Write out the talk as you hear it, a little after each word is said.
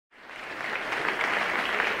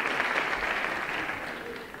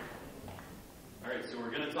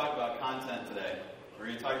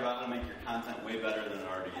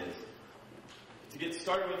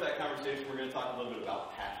started with that conversation, we're going to talk a little bit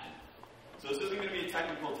about passion. So this isn't going to be a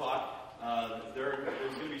technical talk. There's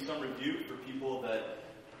going to be some review for people that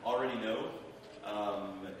already know,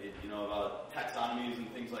 about taxonomies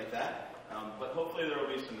and things like that. But hopefully there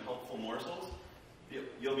will be some helpful morsels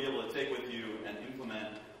you'll be able to take with you and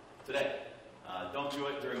implement today. Don't do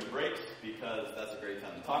it during the breaks because that's a great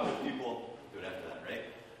time to talk with people. Do it after that, right?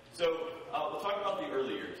 So we'll talk about the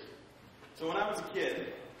early years. So when I was a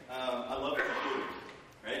kid, I loved computers,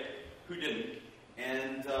 right? Who didn't?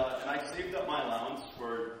 And I saved up my allowance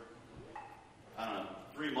for,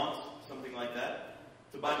 3 months, something like that,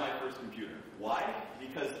 to buy my first computer. Why?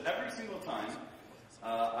 Because every single time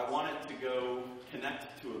I wanted to go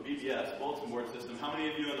connect to a BBS, bulletin board system. How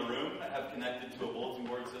many of you in the room have connected to a bulletin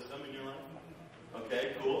board system in your life?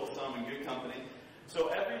 Okay, cool. So I'm in good company. So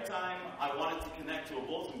every time I wanted to connect to a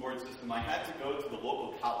bulletin board system, I had to go to the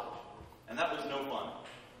local college. And that was no fun.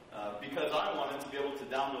 Because I wanted to be able to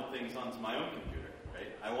download things onto my own computer,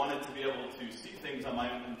 right? I wanted to be able to see things on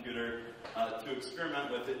my own computer, to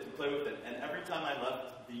experiment with it, to play with it. And every time I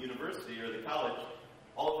left the university or the college,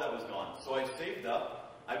 all of that was gone. So I saved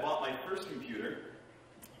up, I bought my first computer,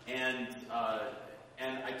 and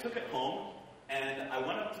I took it home, and I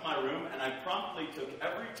went up to my room, and I promptly took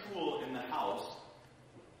every tool in the house,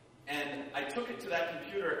 and I took it to that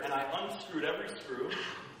computer, and I unscrewed every screw,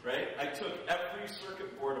 right? I took every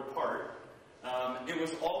circuit board apart. It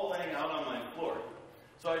was all laying out on my floor.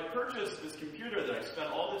 So I purchased this computer that I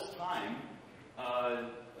spent all this time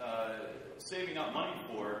saving up money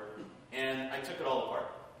for, and I took it all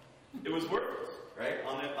apart. It was worthless, right,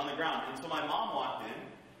 on the ground. And so my mom walked in,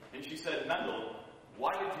 and she said, "Mendel,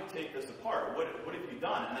 why did you take this apart? What have you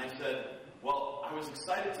done?" And I said, "Well, I was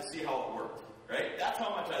excited to see how it worked." Right? That's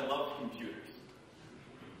how much I love computers.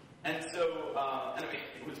 And so,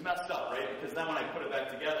 it was messed up, right? Because then when I put it back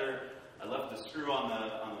together, I left the screw on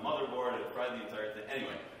the motherboard. It fried the entire thing.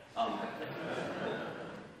 Anyway,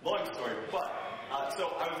 long story. But so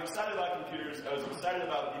I was excited about computers. I was excited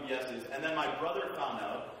about BBSs, and then my brother found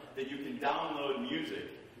out that you can download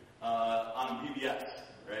music on BBS,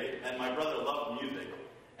 right? And my brother loved music,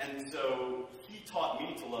 and so he taught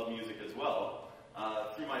me to love music as well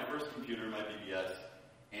through my first computer, my BBS,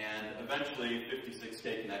 and eventually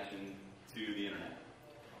 56K connection to the internet.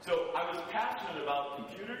 So I was passionate about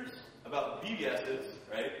computers, about BBSs,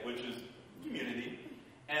 right, which is community,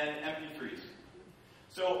 and MP3s.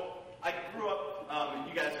 So I grew up,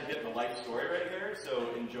 you guys are getting the life story right here,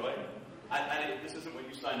 so enjoy. This isn't what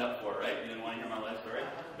you signed up for, right? You didn't want to hear my life story?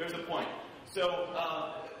 There's a point. So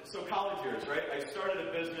college years, right? I started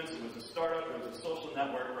a business. It was a startup. It was a social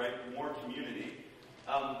network, right? More community.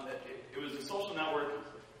 It was a social network.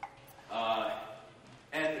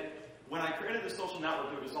 And when I created the social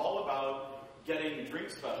network, it was all about getting drink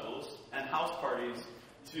specials and house parties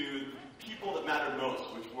to people that mattered most,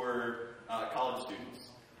 which were college students,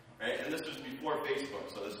 right? And this was before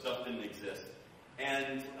Facebook, so this stuff didn't exist.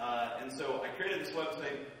 And so I created this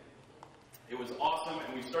website. It was awesome,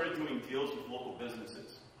 and we started doing deals with local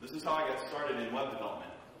businesses. This is how I got started in web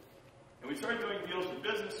development. And we started doing deals with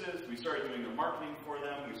businesses. We started doing their marketing for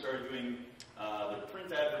them. We started doing their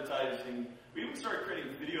print advertising. We even started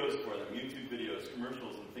creating videos for them, YouTube videos,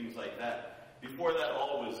 commercials, and things like that. Before that,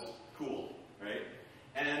 all was cool, right?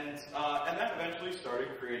 And then eventually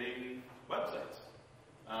started creating websites.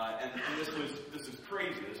 And this is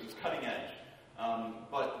crazy. This was cutting edge.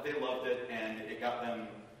 But they loved it, and it got them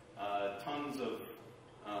tons of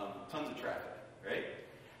traffic, right?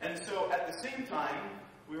 And so at the same time,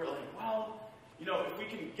 we were like, well, if we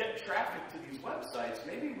can get traffic to these websites,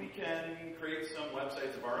 maybe we can create some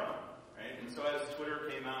websites of our own, right? And so as Twitter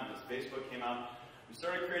came out, as Facebook came out, we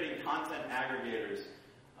started creating content aggregators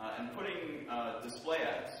and putting display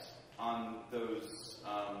ads on those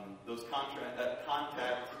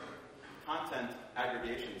content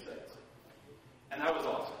aggregation sites. And that was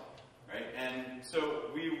awesome, right? And so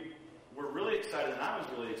we were really excited, and I was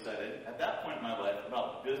really excited at that point in my life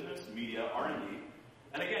about business, media, R&D,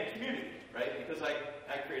 and again, community, right? Because I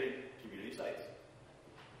created community sites.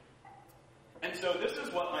 And so this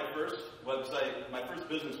is what my first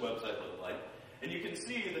business website looked like. And you can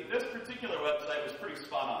see that this particular website was pretty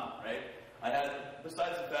spot on, right? I had,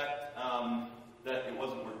 besides the fact that it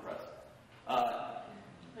wasn't WordPress.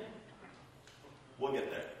 We'll get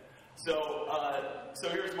there. So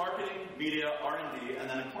here's marketing, media, R&D, and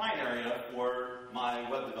then a client area for my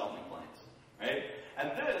web development clients, right?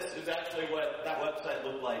 And this is actually what that website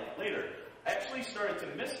looked like later. I actually started to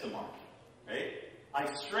miss the mark, right? I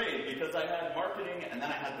strayed because I had marketing, and then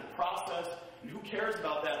I had the process, and who cares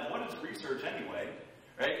about that? And what is research anyway,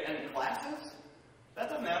 right? And classes? That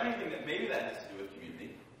doesn't have anything that, maybe that has to do with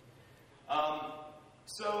community.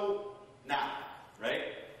 So now, right?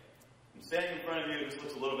 I'm standing in front of you, this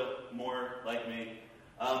looks a little bit more like me.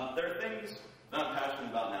 There are things that I'm passionate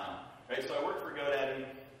about now, right? So I work for GoDaddy.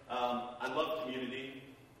 I love community.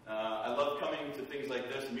 I love coming to things like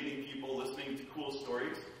this, meeting people, listening to cool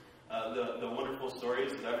stories, the wonderful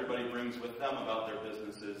stories that everybody brings with them about their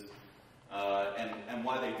businesses and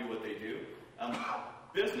why they do what they do.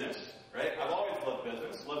 Business, right? I've always loved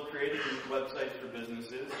business. Love creating websites for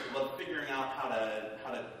businesses. Love figuring out how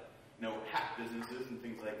to hack businesses and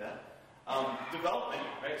things like that. Development,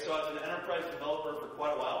 right? So I was an enterprise developer for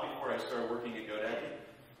quite a while before I started working at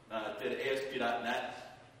GoDaddy. Did ASP.NET,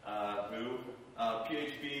 Move,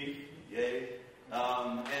 PHP, yay,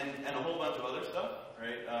 and a whole bunch of other stuff,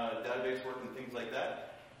 right? Database work and things like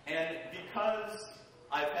that. And because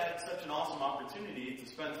I've had such an awesome opportunity to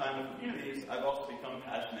spend time with communities, I've also become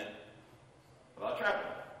passionate about travel,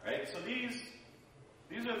 right? So these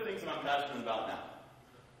are the things that I'm passionate about now.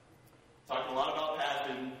 Talking a lot about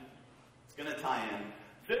passion. It's going to tie in.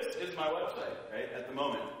 This is my website, right, at the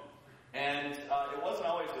moment. And it wasn't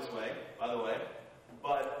always this way, by the way,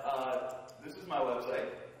 but this is my website.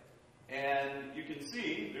 And you can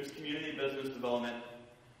see there's community, business development,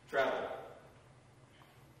 travel.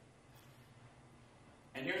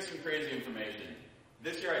 And here's some crazy information.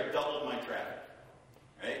 This year I doubled my traffic,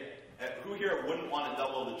 right? Who here wouldn't want to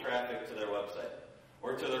double the traffic to their website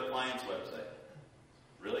or to their client's website?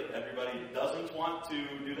 Really? Everybody doesn't want to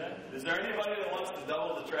do that? Is there anybody that wants to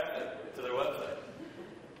double the traffic to their website?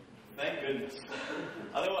 Thank goodness.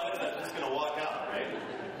 Otherwise, I'm just going to walk out, right?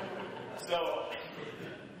 So,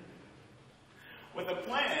 with a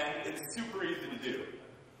plan, it's super easy to do,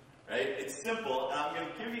 right? It's simple, and I'm going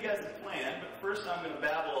to give you guys a plan, but first I'm going to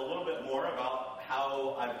babble a little bit more about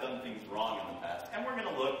how I've done things wrong in the past. And we're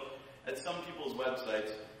going to look at some people's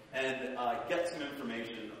websites and get some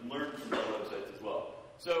information, learn from their websites as well.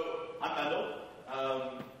 So, I'm Mendel.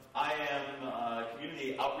 I am a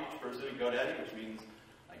community outreach person at GoDaddy, which means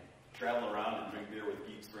I travel around and drink beer with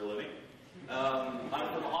geeks for a living. I'm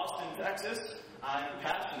from Austin, Texas. I'm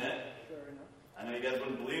passionate. I know you guys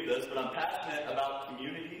wouldn't believe this, but I'm passionate about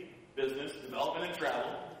community, business, development, and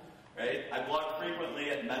travel. Right? I blog frequently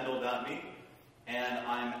at mendel.me, and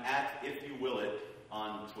I'm at If You Will It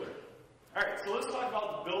on Twitter. All right, so let's talk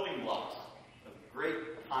about the building blocks of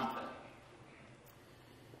great content.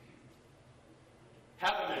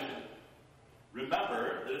 Have a mission.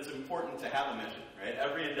 Remember that it's important to have a mission, right?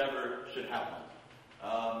 Every endeavor should have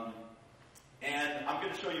one. And I'm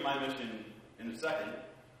going to show you my mission in a second,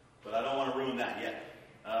 but I don't want to ruin that yet.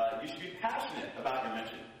 You should be passionate about your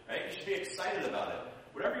mission, right? You should be excited about it.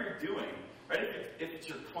 Whatever you're doing, right? If it's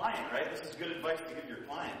your client, right? This is good advice to give your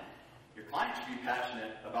client. Your client should be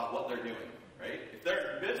passionate about what they're doing, right? If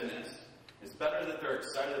they're in business, it's better that they're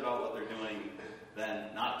excited about what they're doing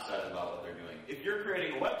than not excited about what they're doing. If you're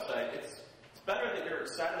creating a website, it's better that you're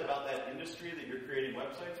excited about that industry that you're creating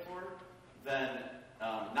websites for than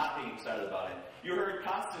not being excited about it. You heard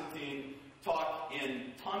Constantine talk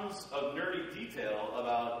in tons of nerdy detail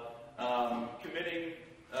about contributing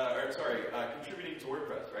to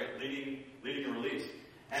WordPress, right? Leading a release.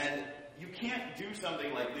 And you can't do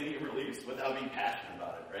something like leading a release without being passionate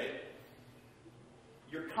about it, right?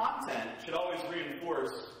 Your content should always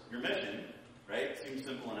reinforce your mission, right? Seems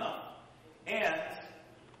simple enough. And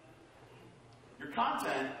your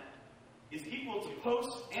content is equal to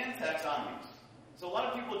posts and taxonomies. So a lot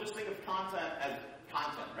of people just think of content as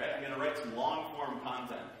content, right? I'm going to write some long-form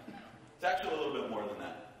content. It's actually a little bit more than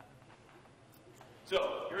that.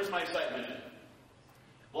 So, here's my site mission.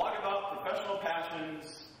 Blog about professional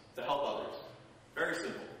passions to help others. Very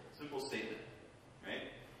simple. Simple statement, right?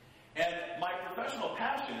 And my professional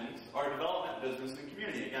passions are development, business, and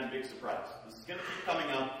community. Again, big surprise. This is going to keep coming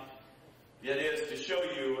up. The idea is to show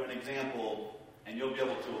you an example, and you'll be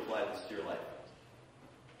able to apply this to your life.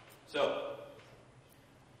 So,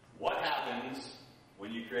 what happens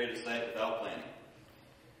when you create a site without planning?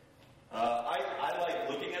 I like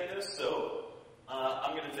looking at this, so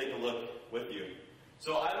I'm going to take a look with you.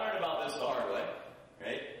 So I learned about this the hard way,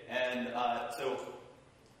 right? And so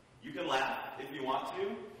you can laugh if you want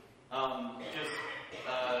to. Just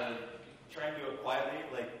try and do it quietly,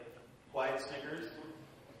 like quiet snickers.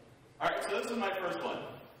 All right, so this is my first one.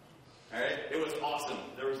 All right, it was awesome.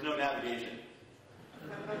 There was no navigation.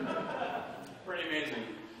 Pretty amazing.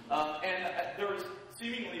 And there was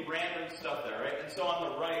seemingly random stuff there, right? And so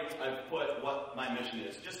on the right, I've put what my mission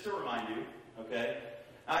is, just to remind you, okay?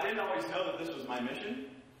 I didn't always know that this was my mission,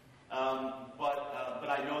 but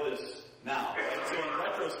I know this now. And so in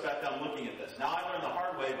retrospect, I'm looking at this. Now I learned the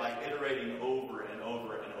hard way by iterating over and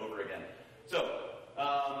over and over again. So,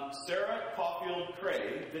 Sarah Caulfield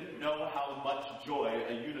Cray didn't know how much joy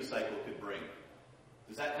a unicycle could bring.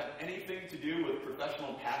 Does that have anything to do with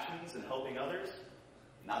professional passions and helping others?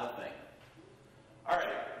 Not a thing.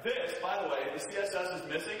 Alright, this, by the way, the CSS is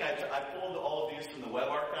missing. I pulled all of these from the web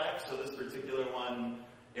archive, so this particular one,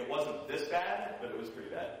 it wasn't this bad, but it was pretty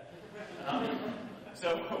bad.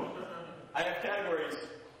 So, I have categories: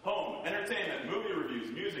 home, entertainment, movie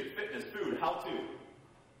reviews, music, fitness, food, how-to.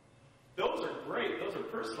 Those are great. Those are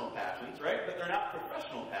personal passions, right? But they're not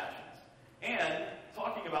professional passions. And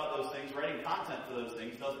talking about those things, writing content for those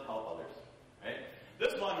things doesn't help others, right?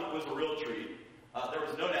 This one was a real treat. There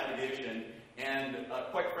was no navigation, and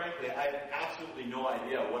quite frankly, I have absolutely no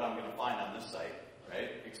idea what I'm going to find on this site, right?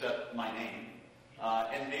 Except my name.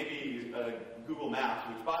 And maybe Google Maps,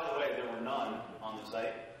 which, by the way, there were none on the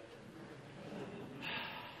site.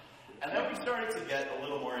 And then we started to get a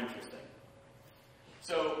little more interesting.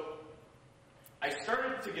 So I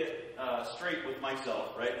started to get straight with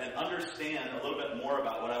myself, right, and understand a little bit more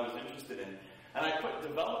about what I was interested in. And I put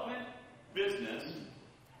development, business,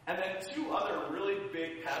 and then two other really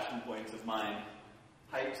big passion points of mine: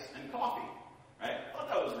 hikes and coffee, right? I thought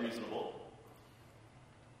that was reasonable.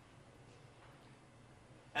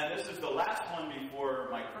 And this is the last one before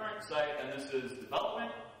my current site, and this is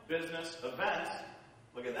development, business, events.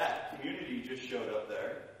 Look at that. Community just showed up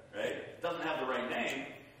there, right? It doesn't have the right name,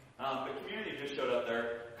 but community just showed up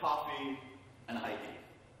there. Coffee and hiking,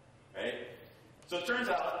 right? So it turns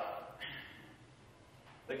out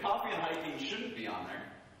that coffee and hiking shouldn't be on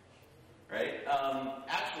there, right?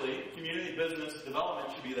 Actually, community, business,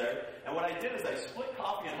 development should be there. And what I did is I split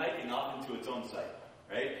coffee and hiking off into its own site,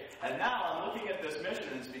 right? And now I'm looking at this mission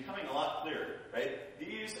and it's becoming a lot clearer, right?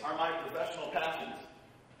 These are my professional passions: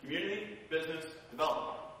 community, business,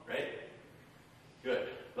 development, right? Good.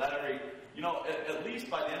 Glad at least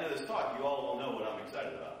by the end of this talk, you all will know what I'm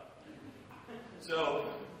excited about. So,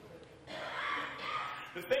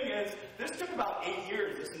 the thing is, this took about 8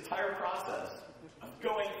 years, this entire process of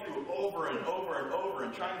going through over and over and over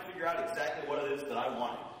and trying to figure out exactly what it is that I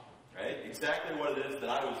wanted, right? Exactly what it is that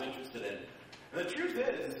I was interested in. And the truth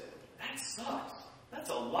is, that sucks. That's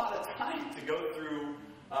a lot of time to go through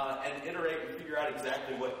and iterate and figure out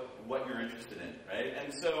exactly what you're interested in, right?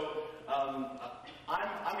 And so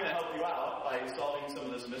I'm going to help you out by solving some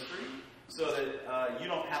of this mystery so that you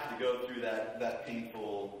don't have to go through that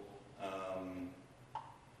painful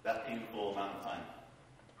amount of time.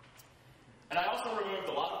 And I also removed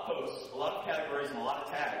a lot of posts, a lot of categories, and a lot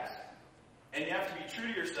of tags. And you have to be true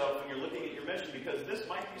to yourself when you're looking at your mission, because this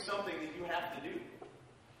might be something that you have to do.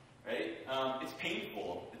 Right? It's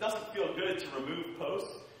painful. It doesn't feel good to remove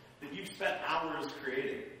posts that you've spent hours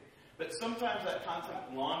creating. But sometimes that content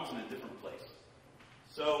belongs in a different place.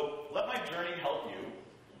 So let my journey help you.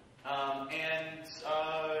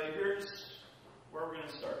 Here's where we're going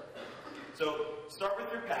to start. So start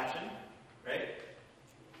with your passion, right?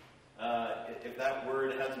 If that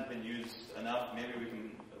word hasn't been used enough, maybe we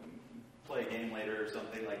can play a game later or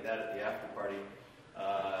something like that at the after party.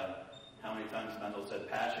 How many times Mendel said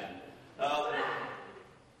passion?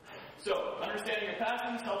 So, understanding your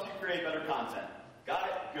passions helps you create better content. Got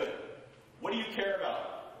it? Good. What do you care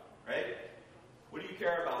about? Right? What do you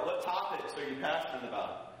care about? What topics are you passionate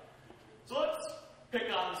about? So let's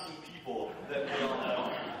pick on some people that we all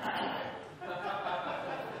know.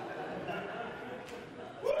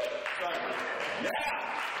 Sorry. Yeah!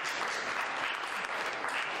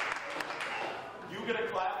 You get a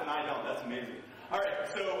clap and I don't. That's amazing. All right,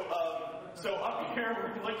 so up here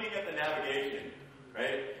we're looking at the navigation,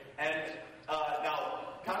 right? And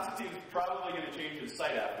now Constantine's probably going to change his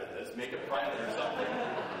site after this, make it private or something,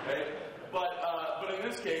 right? But in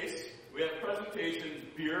this case, we have presentations,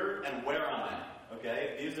 beer, and where I'm at.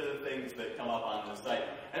 Okay, these are the things that come up on the site,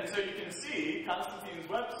 and so you can see Constantine's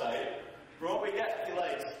website. For what we get, he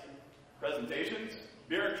likes presentations,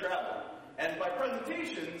 beer, and travel. And by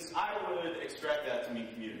presentations, I would extract that to mean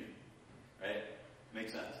community. Right?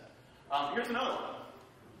 Makes sense. Here's another one.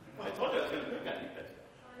 I told you I was going to pick on you guys.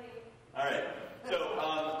 All right.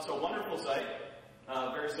 So wonderful site.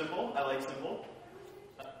 Very simple. I like simple.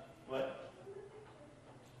 What?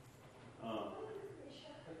 All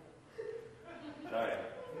right.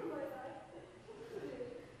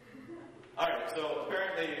 All right. So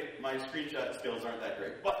apparently my screenshot skills aren't that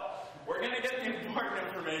great, but we're going to get the important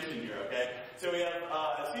information here. Okay. So we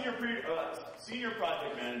have senior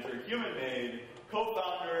project manager, human-made,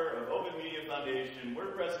 co-founder of Open Media Foundation,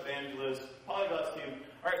 WordPress evangelist, Polyglots team.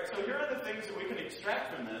 All right, so here are the things that we can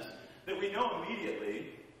extract from this that we know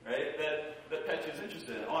immediately right, that Petya is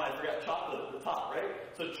interested in. Oh, and I forgot chocolate at the top, right?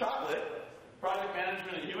 So chocolate, project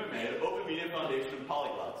management and human made, open media foundation, and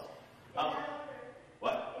polyglots.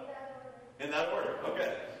 What? In that order.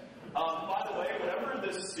 Okay. By the way, whatever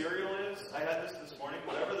this cereal is, I had this morning,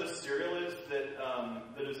 whatever this cereal is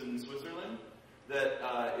that is in Switzerland,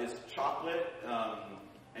 that is chocolate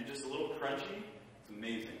and just a little crunchy, it's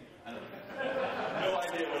amazing. I don't no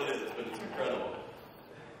idea what it is, but it's incredible.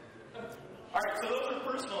 Alright, so those are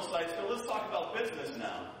personal sites, but let's talk about business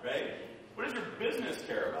now, right? What does your business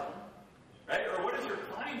care about? Right? Or what does your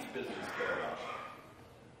client's business care about?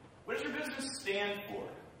 What does your business stand for?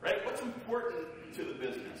 Right? What's important to the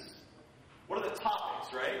business? What are the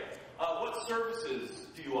topics, right? What services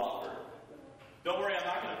do you offer? Don't worry, I'm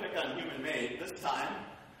not going to pick on human made this time.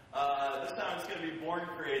 This time it's going to be Born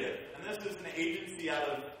Creative. And this is an agency out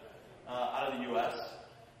of the U.S.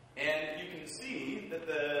 And you can see that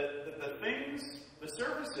the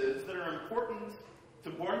services that are important to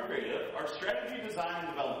Born Creative are strategy, design, and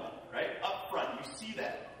development, right? Up front, you see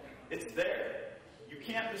that. It's there. You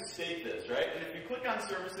can't mistake this, right? And if you click on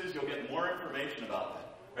services, you'll get more information about that,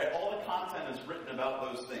 right? All the content is written about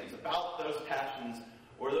those things, about those passions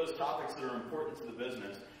or those topics that are important to the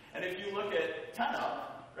business. And if you look at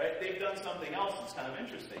 10up, right, they've done something else that's kind of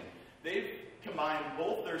interesting. They've combined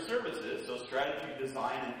both their services, so strategy,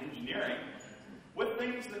 design, and engineering, with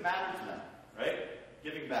things that matter to them, right?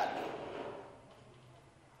 Giving back.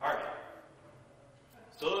 All right.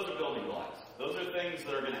 So those are building blocks. Those are things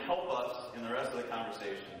that are going to help us in the rest of the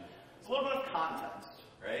conversation. It's a little bit of context,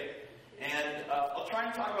 right? And I'll try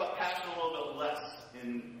and talk about passion a little bit less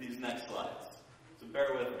in these next slides. So bear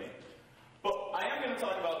with me. But I am going to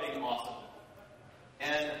talk about being awesome.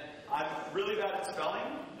 And I'm really bad at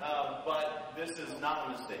spelling, but this is not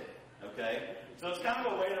a mistake, okay? So it's kind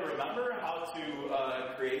of a way to remember how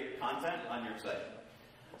to create content on your site.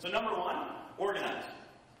 So number one, organize.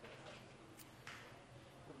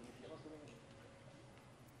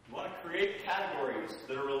 You want to create categories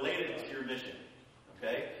that are related to your mission,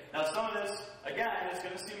 okay? Now some of this, again, is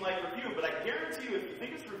going to seem like review, but I guarantee you if you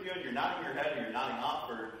think it's review and you're nodding your head or you're nodding off,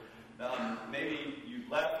 or maybe you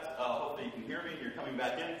left, hopefully you can hear me and you're coming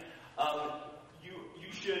back in,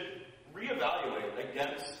 you should reevaluate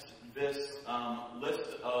against this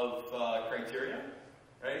list of criteria,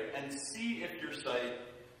 right? And see if your site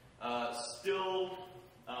still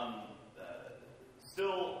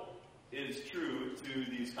is true to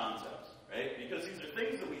these concepts, right? Because these are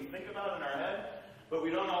things that we think about in our head, but we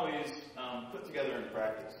don't always put together in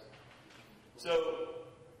practice. So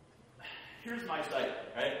here's my site,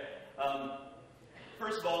 right?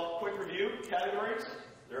 First of all, quick review. Categories,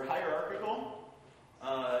 they're hierarchical,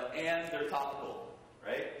 and they're topical,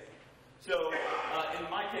 right? So in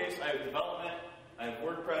my case, I have development, I have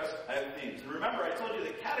WordPress, I have themes. And remember, I told you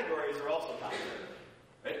that categories are also content,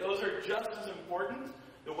 right? Those are just as important.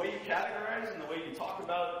 The way you categorize and the way you talk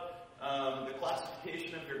about the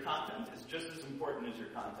classification of your content is just as important as your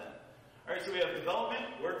content. All right, so we have development,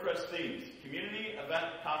 WordPress themes, community, event,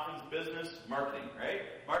 conference, business, marketing, right?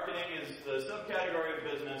 Marketing is the subcategory of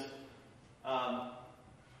business.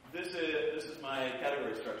 This is my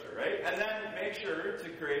category structure, right? And then make sure to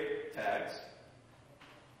create tags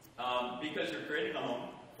because you're creating a home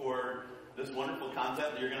for this wonderful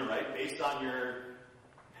content that you're going to write based on your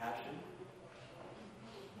passion.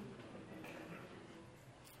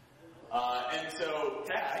 And so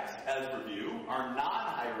tags, as review, are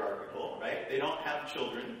non-hierarchical, right? They don't have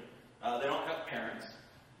children. They don't have parents.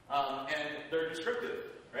 And they're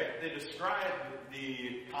descriptive, right? They describe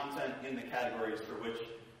the content in the categories for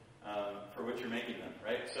which you're making them,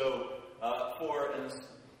 right? So and this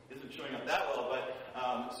isn't showing up that well,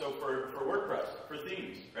 but so for WordPress, for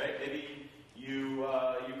themes, right? Maybe you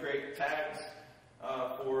create tags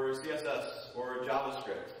for CSS or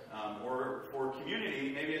JavaScript. Or for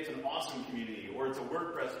community, maybe it's an awesome community, or it's a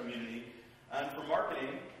WordPress community. And for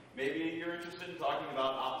marketing, maybe you're interested in talking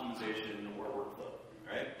about optimization or workflow,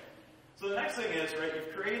 right? So the next thing is, right,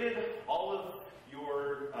 you've created all of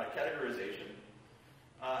your categorization.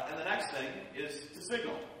 And the next thing is to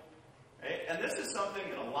signal, right? And this is something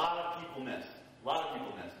that a lot of people miss.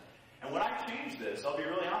 And when I changed this, I'll be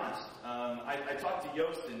really honest, I talked to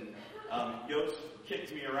Yoast, and Yoast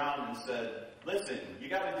kicked me around and said, listen, you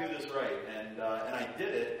got to do this right, and I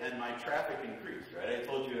did it, and my traffic increased, right? I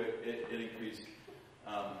told you it increased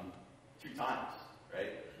 2 times,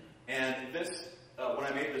 right? And this, when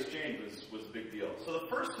I made this change, was a big deal. So the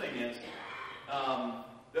first thing is, so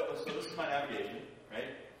this is my navigation,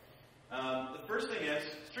 right? The first thing is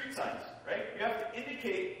street signs, right? You have to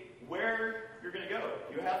indicate where you're going to go.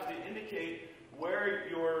 You have to indicate where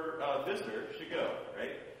your visitor should go,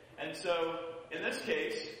 right? And so, in this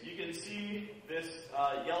case, you can see this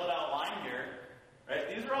yellowed out line here, right?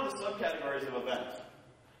 These are all the subcategories of events.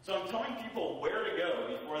 So I'm telling people where to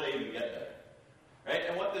go before they even get there, right?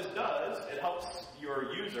 And what this does, it helps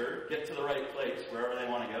your user get to the right place, wherever they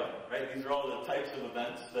want to go, right? These are all the types of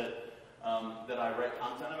events that I write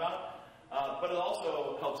content about. But it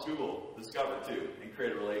also helps Google discover, too, and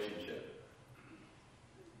create a relationship.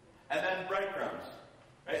 And then breadcrumbs.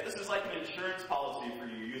 Right? This is like an insurance policy for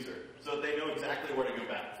your user, so that they know exactly where to go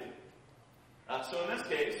back to. So in this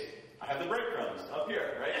case, I have the breadcrumbs up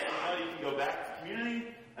here, right? So now you can go back to community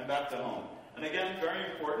and back to home. And again,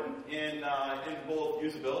 very important in both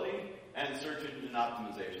usability and search engine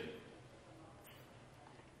optimization.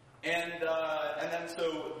 And then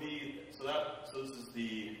so this is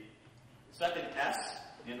the second S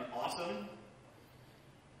in awesome.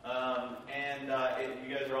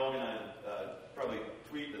 You guys are all going to probably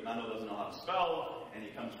tweet that Mendel doesn't know how to spell, and he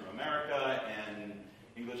comes from America, and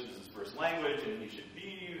English is his first language, and he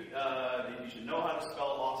should know how to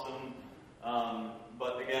spell awesome.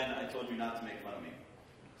 But again, I told you not to make fun of me.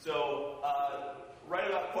 So, write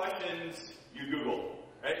about questions you Google,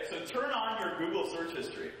 right? So turn on your Google search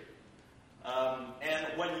history.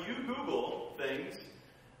 And when you Google things,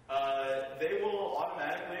 they will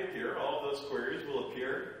automatically appear, all of those queries will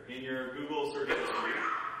appear in your Google search history.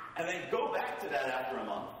 And then go back to that after a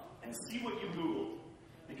month and see what you Googled.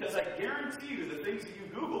 Because I guarantee you the things that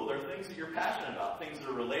you Googled are things that you're passionate about, things that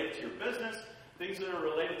are related to your business, things that are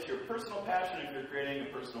related to your personal passion if you're creating a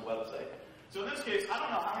personal website. So in this case, I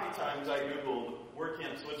don't know how many times I Googled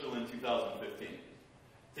WordCamp Switzerland 2015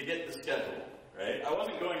 to get the schedule, right? I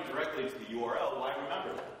wasn't going directly to the URL, well, I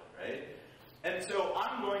remember that, right? And so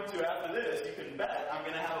I'm going to, after this, you can bet, I'm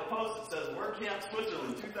going to have a post that says WordCamp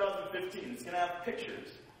Switzerland 2015. It's going to have pictures,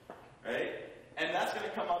 right? And that's going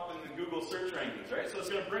to come up in the Google search rankings, right? So it's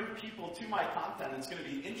going to bring people to my content. It's going to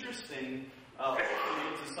be interesting,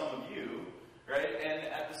 hopefully, to some of you, right? And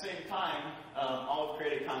at the same time, I'll have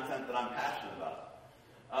created content that I'm passionate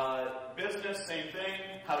about. Business, same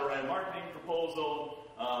thing. How to write a marketing proposal.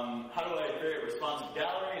 How do I create a responsive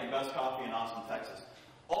gallery and best coffee in Austin, Texas.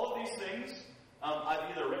 All of these things I've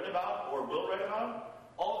either written about or will write about.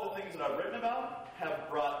 All of the things that I've written about have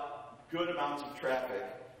brought good amounts of traffic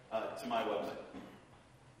to my website.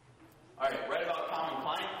 All right, write about common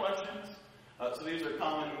client questions. So these are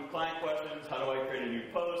common client questions. How do I create a new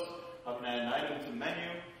post? How can I add an item to the menu?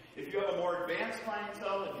 If you have a more advanced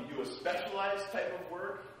clientele, if you do a specialized type of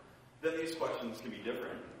work, then these questions can be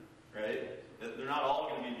different, right? They're not all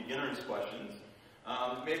going to be beginner's questions.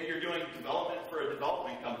 Maybe you're doing development for a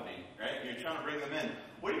development company, right? And you're trying to bring them in.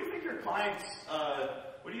 What do you think your clients,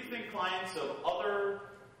 what do you think clients of other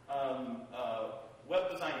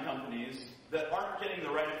web design companies that aren't getting the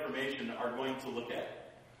right information are going to look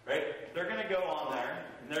at, right? They're going to go on there,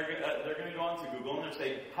 and they're going to go onto Google, and they're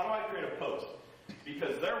saying, how do I create a post?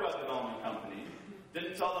 Because their web development company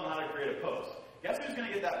didn't tell them how to create a post. Guess who's going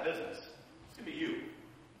to get that business? It's going to be you.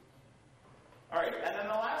 All right, and then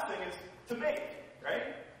the last thing is to make,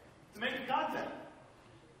 right? To make the content.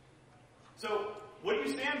 So, what do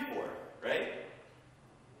you stand for, right?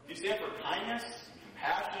 Do you stand for kindness,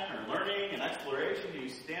 compassion, or learning and exploration? Do you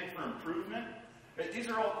stand for improvement? Right? These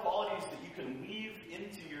are all qualities that you can weave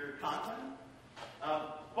into your content.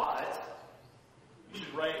 But you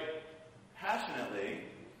should write passionately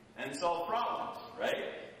and solve problems,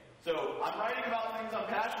 right? So I'm writing about things I'm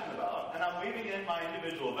passionate about, and I'm weaving in my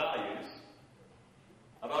individual values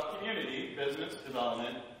about community, business,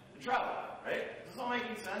 development, and travel, right? Is this all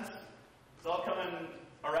making sense? It's all coming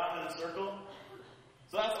around in a circle?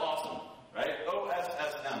 So that's awesome, right?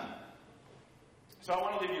 OSSM. So I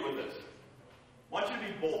want to leave you with this. I want you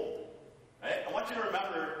to be bold, right? I want you to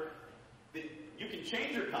remember that you can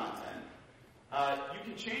change your content, you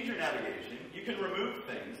can change your navigation, you can remove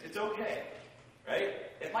things. It's okay, right?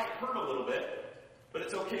 It might hurt a little bit, but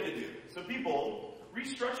it's okay to do. So be bold.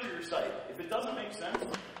 Restructure your site. If it doesn't make sense,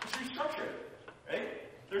 just restructure it, right?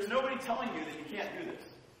 There's nobody telling you that you can't do this.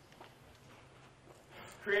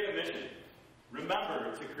 Create a mission.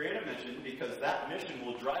 Remember to create a mission because that mission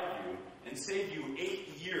will drive you and save you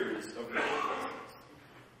 8 years of your business,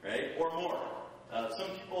 right? Or more.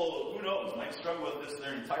 Some people, who knows, might struggle with this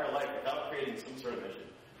their entire life without creating some sort of mission,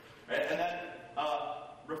 right? And then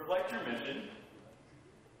reflect your mission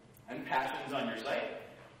and passions on your site.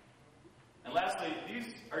 And lastly,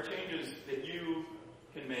 these are changes that you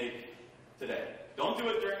can make today. Don't do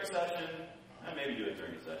it during a session. Maybe do it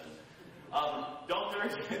during a session. Don't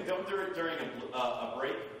do it during a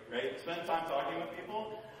break, right? Spend time talking with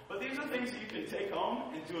people. But these are things that you can take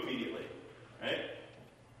home and do immediately, right?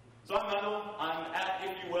 So I'm Mendel. I'm at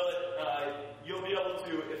If You Will It. You'll be able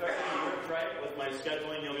to, if everything works right with my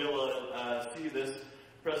scheduling, you'll be able to see this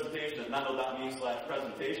presentation at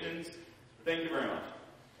mendel.me/presentations. Thank you very much.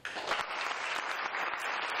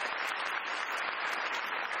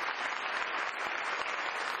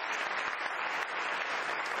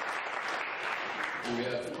 We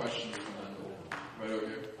have questions from Mendel right over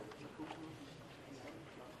here.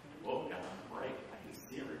 Whoa, got a break. I can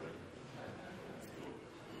see everybody.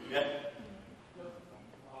 Yeah.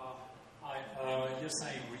 You're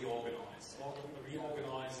saying reorganize. Well,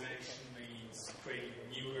 reorganization means creating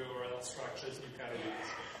new URL structures, new categories,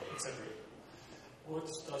 etc. What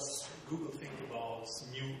does Google think about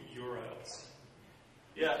new URLs?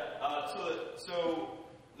 Yeah, so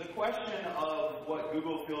the question of what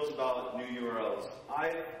Google feels about new URLs,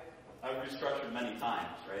 I've restructured many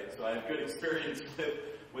times, right? So I have good experience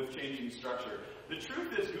with changing structure. The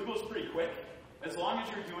truth is Google's pretty quick, as long as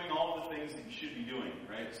you're doing all the things that you should be doing,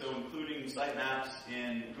 right? So including sitemaps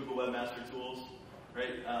in Google Webmaster Tools,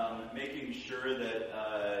 right? Making sure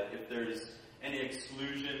that if there's any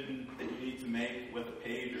exclusion that you need to make with a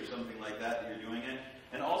page or something like that, you're doing it.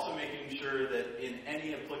 And also making sure that in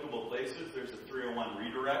any applicable places, there's a 301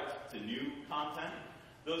 redirect to new content.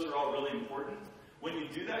 Those are all really important. When you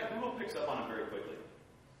do that, Google picks up on it very quickly,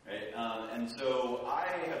 right? And so I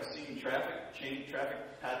have seen traffic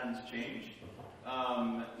patterns change,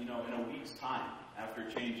 in a week's time after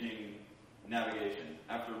changing navigation,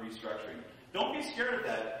 after restructuring. Don't be scared of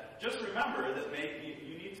that. Just remember that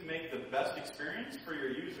you need to make the best experience for your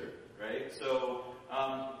user, right? So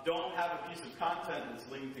don't have a piece of content that's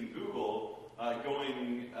linked in Google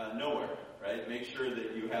going nowhere, right? Make sure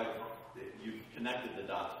that you've connected the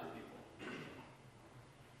dots for people.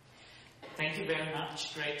 Thank you very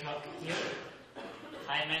much. Great talk here.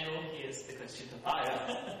 Hi, Mendel. Here's the question.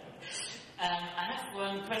 Hi. I have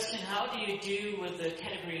one question. How do you do with the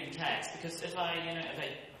category and tags? Because if I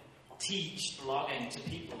teach blogging to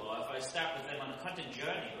people, or if I start with them on a content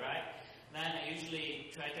journey, right? Then I usually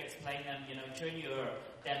try to explain them, turn your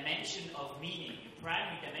dimension of meaning, your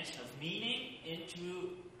primary dimension of meaning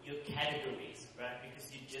into your categories, right? Because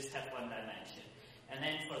you just have one dimension. And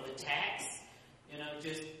then for the tags,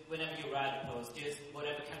 just whenever you write a post, just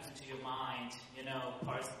whatever comes into your mind,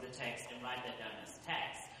 parts of the text and write that down as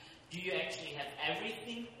tags. Do you actually have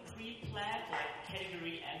everything pre-planned, like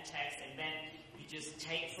category and text, and then you just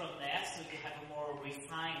take from there so you have a more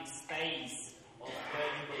refined space of where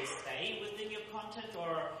you will stay within your content,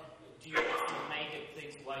 or do you actually make up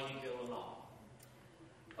things while you go along?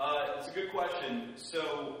 It's a good question.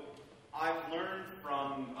 So I've learned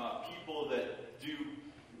from people that do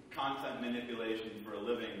content manipulation for a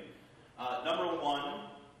living. Number one,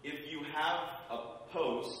 if you have a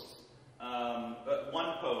post,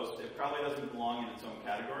 one post, it probably doesn't belong in its own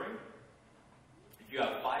category. If you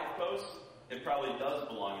have 5 posts, it probably does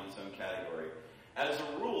belong in its own category. As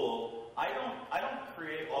a rule, I don't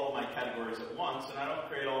create all of my categories at once, and I don't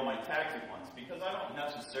create all of my tags at once, because I don't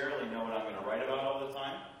necessarily know what I'm going to write about all the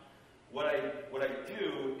time. What I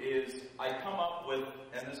do is I come up with,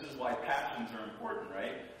 and this is why passions are important,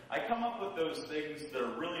 right? I come up with those things that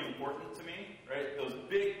are really important to me, right? Those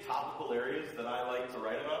big topical areas that I like to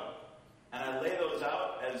write about. And I lay those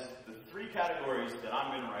out as the 3 categories that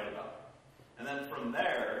I'm going to write about. And then from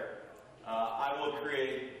there, I will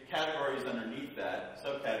create categories underneath that,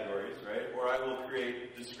 subcategories, right? Or I will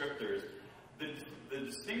create descriptors. The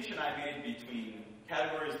distinction I made between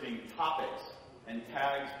categories being topics and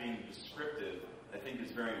tags being descriptive, I think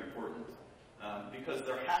is very important. Because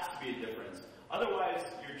there has to be a difference. Otherwise,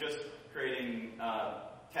 you're just creating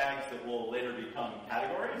tags that will later become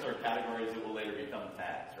categories, or categories that will later become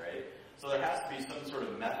tags, right? So there has to be some sort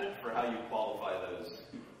of method for how you qualify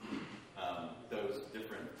those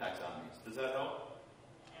different taxonomies. Does that help?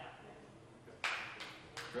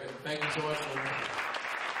 Great. Thank you so much.